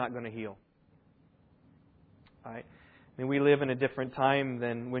God's not going to heal. All right? I mean, we live in a different time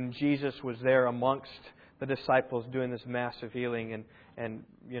than when Jesus was there amongst the disciples doing this massive healing and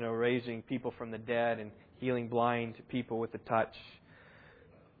raising people from the dead and healing blind people with a touch.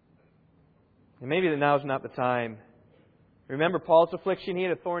 And maybe now is not the time. Remember Paul's affliction? He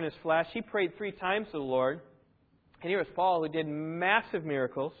had a thorn in his flesh. He prayed 3 times to the Lord. And here was Paul, who did massive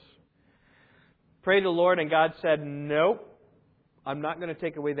miracles. Prayed to the Lord, and God said, nope, I'm not going to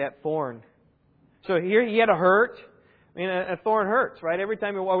take away that thorn. So here he had a hurt. I mean, a thorn hurts, right? Every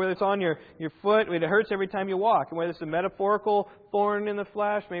time you walk, whether it's on your foot, it hurts every time you walk. And whether it's a metaphorical thorn in the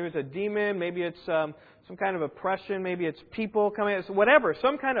flesh, maybe it's a demon, maybe it's some kind of oppression, maybe it's people coming, whatever.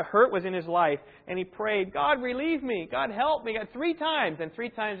 Some kind of hurt was in his life. And he prayed, God, relieve me. God, help me. 3 times. And 3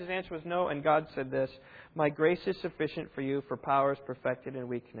 times his answer was no. And God said this, my grace is sufficient for you, for power is perfected in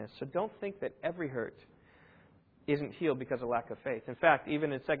weakness. So don't think that every hurt isn't healed because of lack of faith. In fact,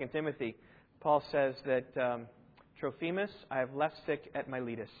 even in 2 Timothy, Paul says that Trophimus, I have left sick at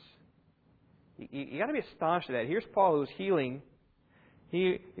Miletus. You got to be astonished at that. Here's Paul who's healing.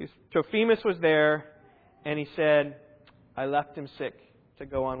 Trophimus was there, and he said, I left him sick to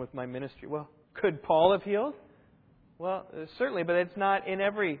go on with my ministry. Well, could Paul have healed? Well, certainly, but it's not in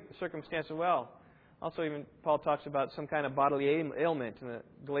every circumstance as well. Also, even Paul talks about some kind of bodily ailment in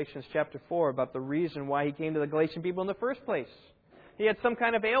Galatians chapter 4 about the reason why he came to the Galatian people in the first place. He had some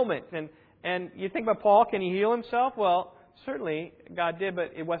kind of ailment. And you think about Paul, can he heal himself? Well, certainly God did,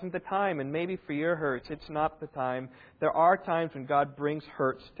 but it wasn't the time. And maybe for your hurts, it's not the time. There are times when God brings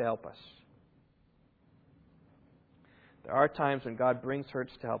hurts to help us. There are times when God brings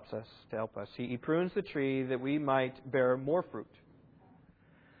hurts to help us. He prunes the tree that we might bear more fruit.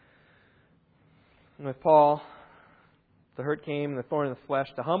 And with Paul, the hurt came, the thorn in the flesh,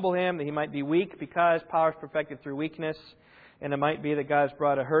 to humble him, that he might be weak, because power is perfected through weakness. And it might be that God has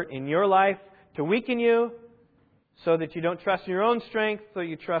brought a hurt in your life to weaken you, so that you don't trust in your own strength, so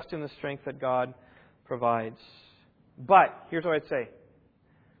you trust in the strength that God provides. But here's what I'd say.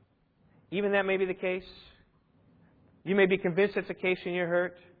 Even that may be the case. You may be convinced it's the case in your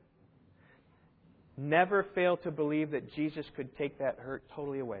hurt. Never fail to believe that Jesus could take that hurt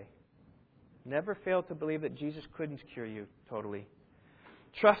totally away. Never fail to believe that Jesus couldn't cure you totally.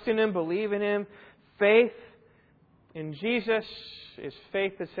 Trust in Him, believe in Him. Faith in Jesus is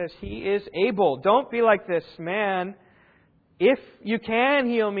faith that says He is able. Don't be like this man. If you can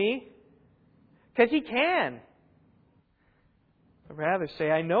heal me, because He can. But rather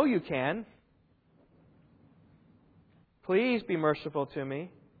say, I know you can. Please be merciful to me.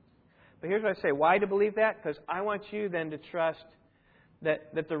 But here's what I say. Why to believe that? Because I want you then to trust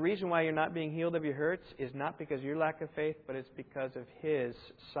that the reason why you're not being healed of your hurts is not because of your lack of faith, but it's because of His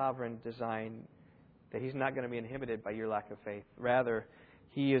sovereign design, that He's not going to be inhibited by your lack of faith. Rather,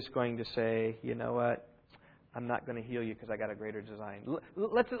 He is going to say, you know what? I'm not going to heal you because I got a greater design.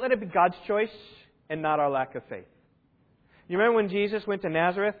 Let it be God's choice and not our lack of faith. You remember when Jesus went to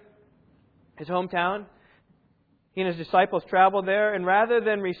Nazareth, his hometown? He and his disciples traveled there, and rather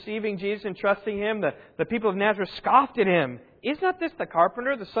than receiving Jesus and trusting Him, the people of Nazareth scoffed at Him. Is not this the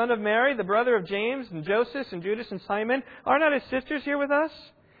carpenter, the son of Mary, the brother of James and Joseph and Judas and Simon? Are not his sisters here with us?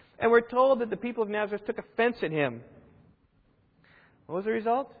 And we're told that the people of Nazareth took offense at Him. What was the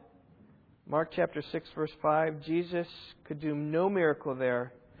result? Mark chapter 6, verse 5. Jesus could do no miracle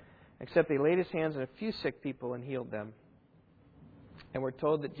there, except He laid His hands on a few sick people and healed them. And we're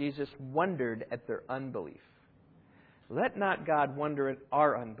told that Jesus wondered at their unbelief. Let not God wonder at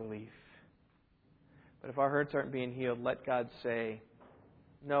our unbelief. But if our hurts aren't being healed, let God say,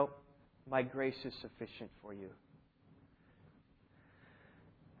 no, my grace is sufficient for you.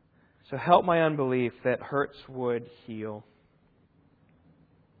 So help my unbelief that hurts would heal.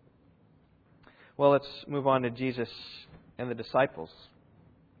 Well, let's move on to Jesus and the disciples.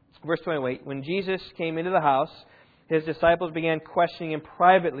 Verse 28, when Jesus came into the house, His disciples began questioning Him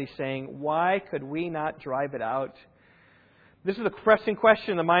privately, saying, why could we not drive it out? This is a pressing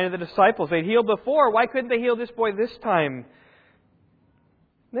question in the mind of the disciples. They'd healed before. Why couldn't they heal this boy this time?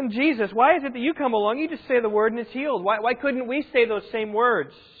 Then Jesus, why is it that you come along? You just say the word and it's healed. Why couldn't we say those same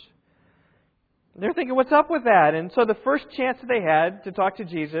words? They're thinking, what's up with that? And so the first chance that they had to talk to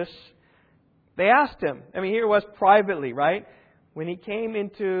Jesus, They asked Him. I mean, here it was privately, right? When He came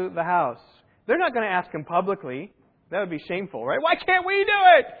into the house. They're not going to ask Him publicly. That would be shameful, right? Why can't we do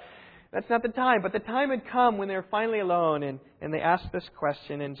it? That's not the time. But the time had come when they were finally alone, and they asked this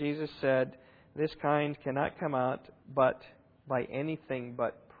question, and Jesus said, "This kind cannot come out but by anything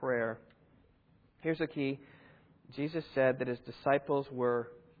but prayer." Here's the key. Jesus said that His disciples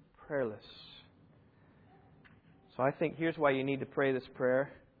were prayerless. So I think here's why you need to pray this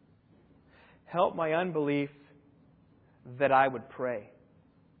prayer. Help my unbelief that I would pray.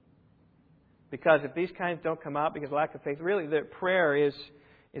 Because if these kinds don't come out because of lack of faith, really, the prayer is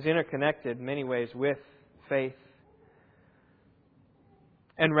interconnected in many ways with faith.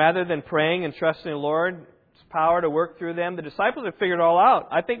 And rather than praying and trusting the Lord's power to work through them, the disciples had figured it all out.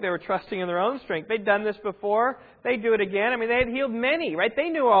 I think they were trusting in their own strength. They'd done this before. They'd do it again. I mean, they had healed many, right? They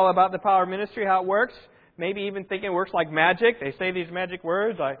knew all about the power of ministry, how it works. Maybe even thinking it works like magic. They say these magic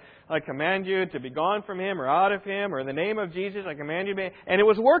words. I command you to be gone from him or out of him, or in the name of Jesus, I command you to be... And it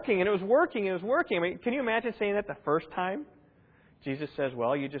was working, and it was working, and it was working. I mean, can you imagine saying that the first time? Jesus says,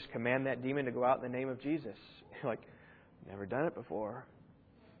 well, you just command that demon to go out in the name of Jesus. You're like, never done it before.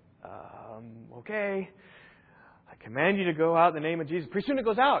 Okay. I command you to go out in the name of Jesus. Pretty soon it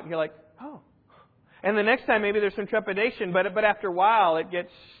goes out. And you're like, oh. And the next time maybe there's some trepidation, but after a while it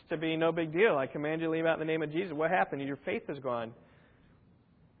gets to be no big deal. I command you to leave out in the name of Jesus. What happened? Your faith is gone.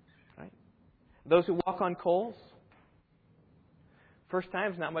 Right? Those who walk on coals, first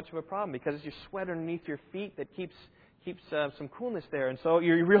time's not much of a problem because it's your sweat underneath your feet that keeps some coolness there. And so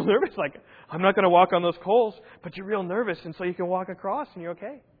you're real nervous, like, I'm not going to walk on those coals, but you're real nervous, and so you can walk across and you're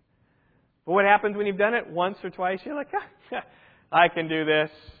okay. But what happens when you've done it once or twice? You're like, I can do this.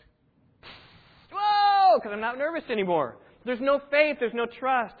 Whoa! Because I'm not nervous anymore. There's no faith, there's no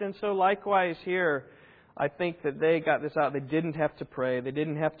trust. And so likewise here, I think that they got this out. They didn't have to pray. They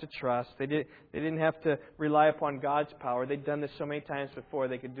didn't have to trust. They didn't have to rely upon God's power. They'd done this so many times before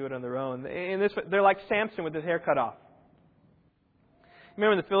they could do it on their own. They're like Samson with his hair cut off.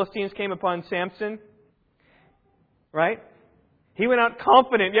 Remember the Philistines came upon Samson? Right? He went out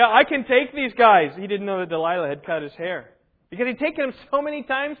confident. Yeah, I can take these guys. He didn't know that Delilah had cut his hair. Because he'd taken him so many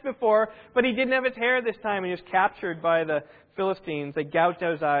times before, but he didn't have his hair this time. And he was captured by the Philistines. They gouged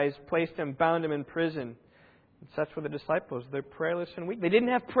out his eyes, placed him, bound him in prison. And such were the disciples. They're prayerless and weak. They didn't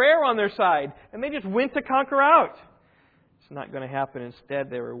have prayer on their side. And they just went to conquer out. It's not going to happen. Instead,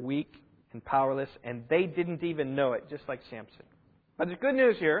 they were weak and powerless. And they didn't even know it, just like Samson. But there's good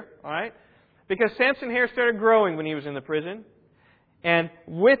news here, all right? Because Samson's hair started growing when he was in the prison. And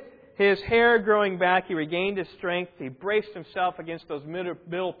with his hair growing back, he regained his strength. He braced himself against those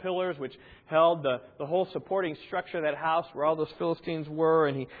middle pillars which held the whole supporting structure of that house where all those Philistines were.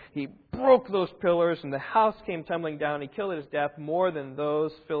 And he broke those pillars and the house came tumbling down. He killed at his death more than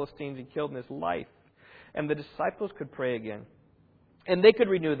those Philistines he killed in his life. And the disciples could pray again. And they could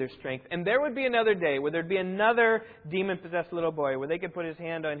renew their strength. And there would be another day where there'd be another demon-possessed little boy where they could put his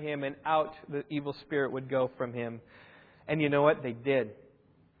hand on him and out the evil spirit would go from him. And you know what? They did.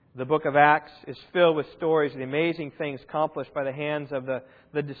 The book of Acts is filled with stories of the amazing things accomplished by the hands of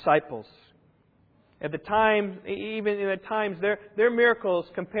the disciples. At the time, even at times, their miracles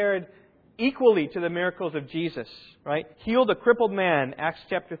compared equally to the miracles of Jesus. Right? Healed a crippled man, Acts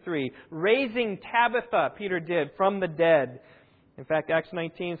chapter 3. Raising Tabitha, Peter did, from the dead. In fact, Acts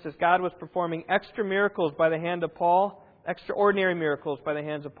 19 says God was performing extra miracles by the hand of Paul. Extraordinary miracles by the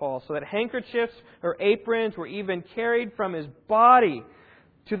hands of Paul. So that handkerchiefs or aprons were even carried from his body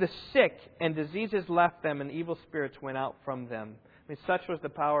to the sick, and diseases left them, and evil spirits went out from them. I mean, such was the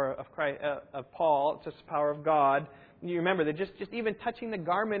power of Christ, of Paul, just the power of God. You remember that just even touching the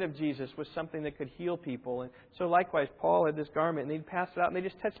garment of Jesus was something that could heal people. And so likewise, Paul had this garment, and they'd pass it out, and they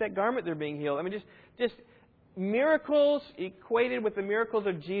just touched that garment, they're being healed. I mean, just miracles equated with the miracles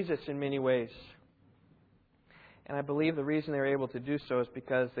of Jesus in many ways. And I believe the reason they were able to do so is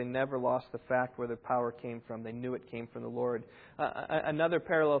because they never lost the fact where their power came from. They knew it came from the Lord. Another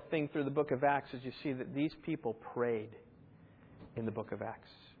parallel thing through the book of Acts is you see that these people prayed in the book of Acts.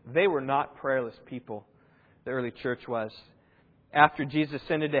 They were not prayerless people, the early church was. After Jesus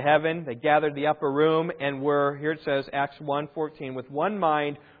ascended to heaven, they gathered the upper room and were, here it says, Acts 1:14, with one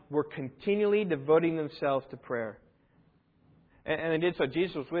mind, were continually devoting themselves to prayer. And they did so.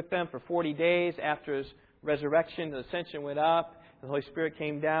 Jesus was with them for 40 days after His resurrection. The ascension went up. The Holy Spirit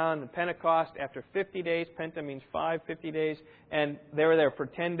came down. The Pentecost, after 50 days, Penta means 50 days. And they were there for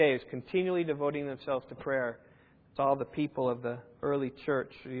 10 days, continually devoting themselves to prayer. It's all the people of the early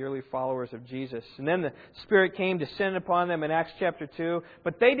church, the early followers of Jesus. And then the Spirit came to descend upon them in Acts chapter 2.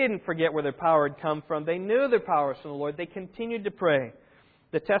 But they didn't forget where their power had come from. They knew their power was from the Lord. They continued to pray.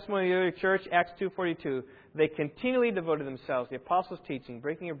 The testimony of the early church, Acts 2:42. They continually devoted themselves, the apostles' teaching,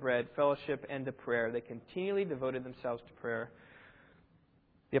 breaking of bread, fellowship, and to prayer. They continually devoted themselves to prayer.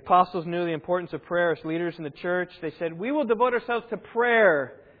 The apostles knew the importance of prayer as leaders in the church. They said, we will devote ourselves to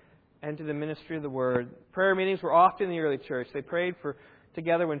prayer and to the ministry of the Word. Prayer meetings were often in the early church. They prayed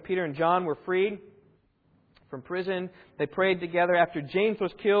together when Peter and John were freed from prison. They prayed together after James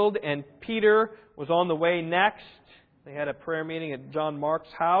was killed and Peter was on the way next. They had a prayer meeting at John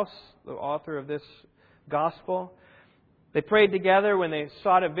Mark's house, the author of this gospel. They prayed together when they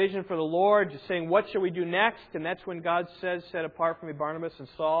sought a vision for the Lord, just saying, what shall we do next? And that's when God says, set apart from me Barnabas and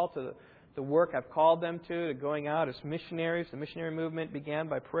Saul to the work I've called them to going out as missionaries. The missionary movement began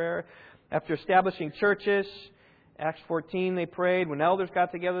by prayer. After establishing churches, Acts 14, they prayed. When elders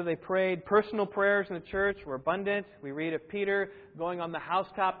got together, they prayed. Personal prayers in the church were abundant. We read of Peter going on the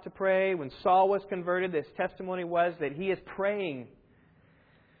housetop to pray. When Saul was converted, his testimony was that he is praying.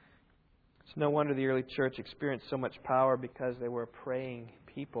 It's no wonder the early church experienced so much power because they were a praying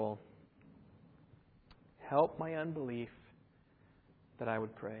people. Help my unbelief that I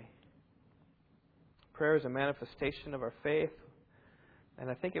would pray. Prayer is a manifestation of our faith. And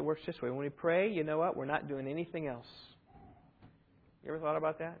I think it works this way. When we pray, you know what? We're not doing anything else. You ever thought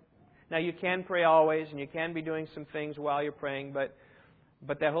about that? Now, you can pray always, and you can be doing some things while you're praying, but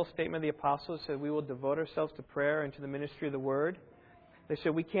that whole statement of the apostles said we will devote ourselves to prayer and to the ministry of the Word. They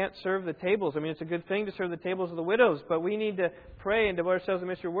said we can't serve the tables. I mean, it's a good thing to serve the tables of the widows, but we need to pray and devote ourselves to the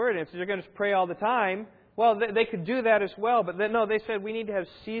ministry of the Word. And if they're going to pray all the time, well, they could do that as well. But no, they said we need to have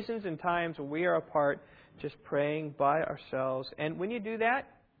seasons and times where we are apart, just praying by ourselves. And when you do that,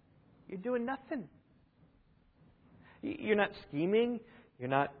 you're doing nothing. You're not scheming. You're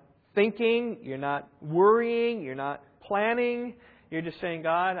not thinking. You're not worrying. You're not planning. You're just saying,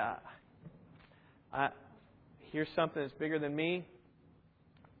 God, here's something that's bigger than me.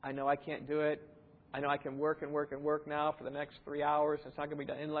 I know I can't do it. I know I can work and work and work now for the next 3 hours. It's not going to be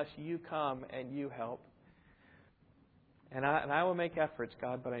done unless you come and you help. And I will make efforts,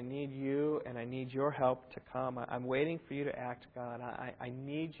 God, but I need you and I need your help to come. I'm waiting for you to act, God. I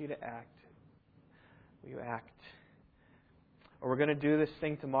need you to act. Will you act? Or we're going to do this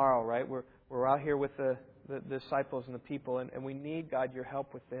thing tomorrow, right? We're out here with the disciples and the people, and we need, God, your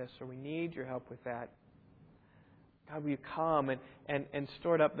help with this, or we need your help with that. God, will you come and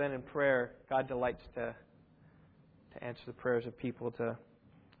store it up then in prayer? God delights to answer the prayers of people, to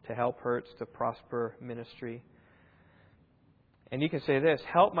help hurts, to prosper ministry. And you can say this,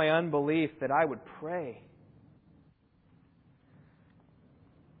 help my unbelief that I would pray.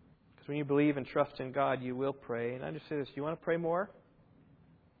 Because when you believe and trust in God, you will pray. And I just say this, you want to pray more?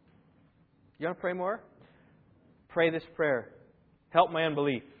 You want to pray more? Pray this prayer. Help my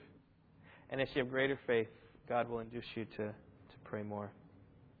unbelief. And as you have greater faith, God will induce you to pray more.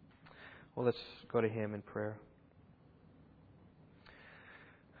 Well, let's go to Him in prayer.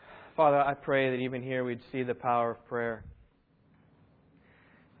 Father, I pray that even here we'd see the power of prayer.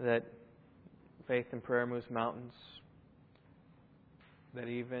 That faith and prayer moves mountains. That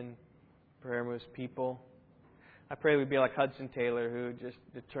even prayer moves people. I pray we'd be like Hudson Taylor, who just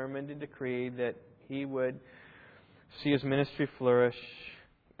determined and decreed that he would see his ministry flourish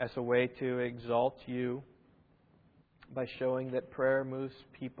as a way to exalt you by showing that prayer moves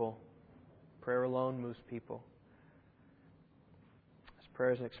people. Prayer alone moves people. As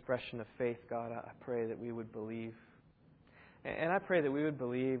prayer is an expression of faith, God, I pray that we would believe. And I pray that we would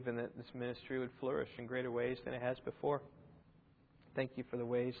believe and that this ministry would flourish in greater ways than it has before. Thank you for the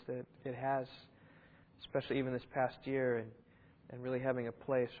ways that it has, especially even this past year, and really having a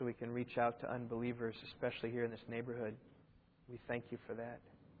place where we can reach out to unbelievers, especially here in this neighborhood. We thank you for that.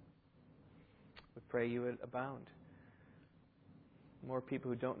 We pray you would abound. More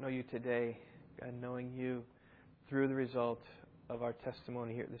people who don't know you today, God, knowing you through the result of our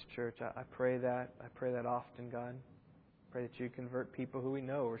testimony here at this church. I pray that. I pray that often, God. Pray that you convert people who we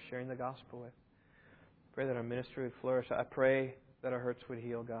know we're sharing the gospel with. Pray that our ministry would flourish. I pray that our hurts would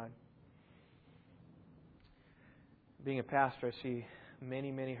heal, God. Being a pastor, I see many,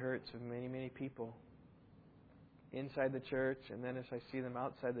 many hurts of many, many people inside the church, and then as I see them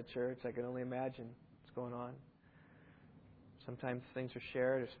outside the church, I can only imagine what's going on. Sometimes things are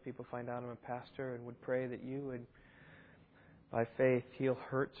shared as people find out I'm a pastor, and would pray that you would, by faith, heal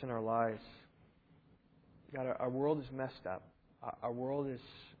hurts in our lives. God, our world is messed up. Our world is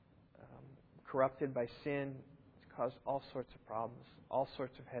corrupted by sin. It's caused all sorts of problems, all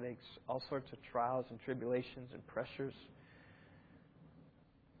sorts of headaches, all sorts of trials and tribulations and pressures.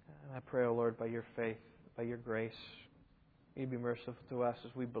 And I pray, O Lord, by your faith, by your grace, you be merciful to us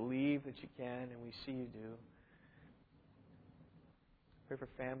as we believe that you can and we see you do. Pray for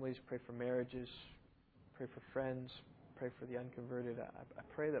families, pray for marriages, pray for friends, pray for the unconverted. I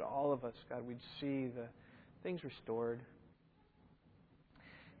pray that all of us, God, we'd see the things restored.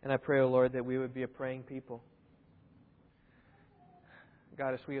 And I pray, O Lord, that we would be a praying people.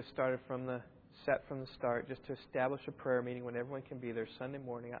 God, as we have started from the start, just to establish a prayer meeting when everyone can be there Sunday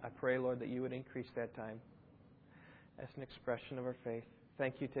morning, I pray, Lord, that you would increase that time as an expression of our faith.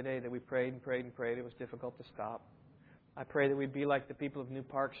 Thank you today that we prayed and prayed and prayed. It was difficult to stop. I pray that we'd be like the people of New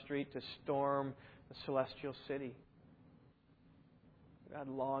Park Street to storm the celestial city. God,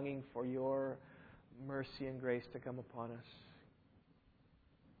 longing for your mercy and grace to come upon us.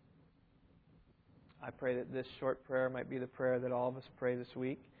 I pray that this short prayer might be the prayer that all of us pray this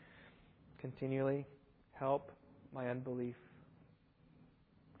week. Continually, help my unbelief.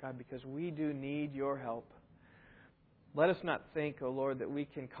 God, because we do need your help. Let us not think, O Lord, that we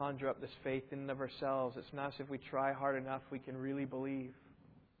can conjure up this faith in and of ourselves. It's not as if we try hard enough we can really believe.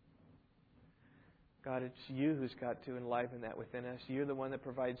 God, it's you who's got to enliven that within us. You're the one that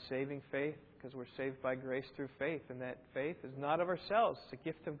provides saving faith because we're saved by grace through faith. And that faith is not of ourselves. It's a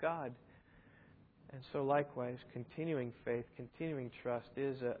gift of God. And so likewise, continuing faith, continuing trust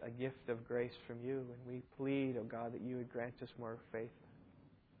is a gift of grace from you. And we plead, O God, that you would grant us more faith.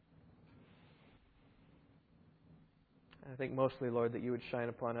 I think mostly, Lord, that you would shine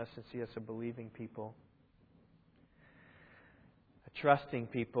upon us and see us a believing people. A trusting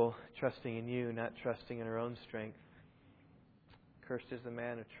people, trusting in you, not trusting in our own strength. Cursed is the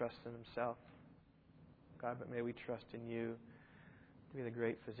man who trusts in himself. God, but may we trust in you to be the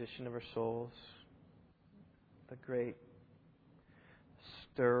great physician of our souls, the great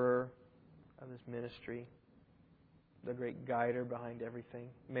stirrer of this ministry, the great guider behind everything.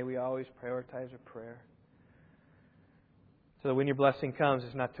 May we always prioritize our prayer. So that when your blessing comes,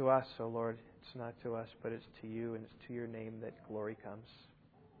 it's not to us, O Lord. It's not to us, but it's to you, and it's to your name that glory comes.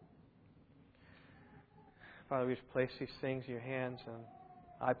 Father, we just place these things in your hands, and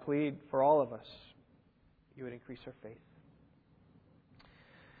I plead for all of us, you would increase our faith.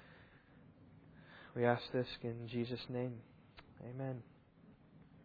 We ask this in Jesus' name. Amen.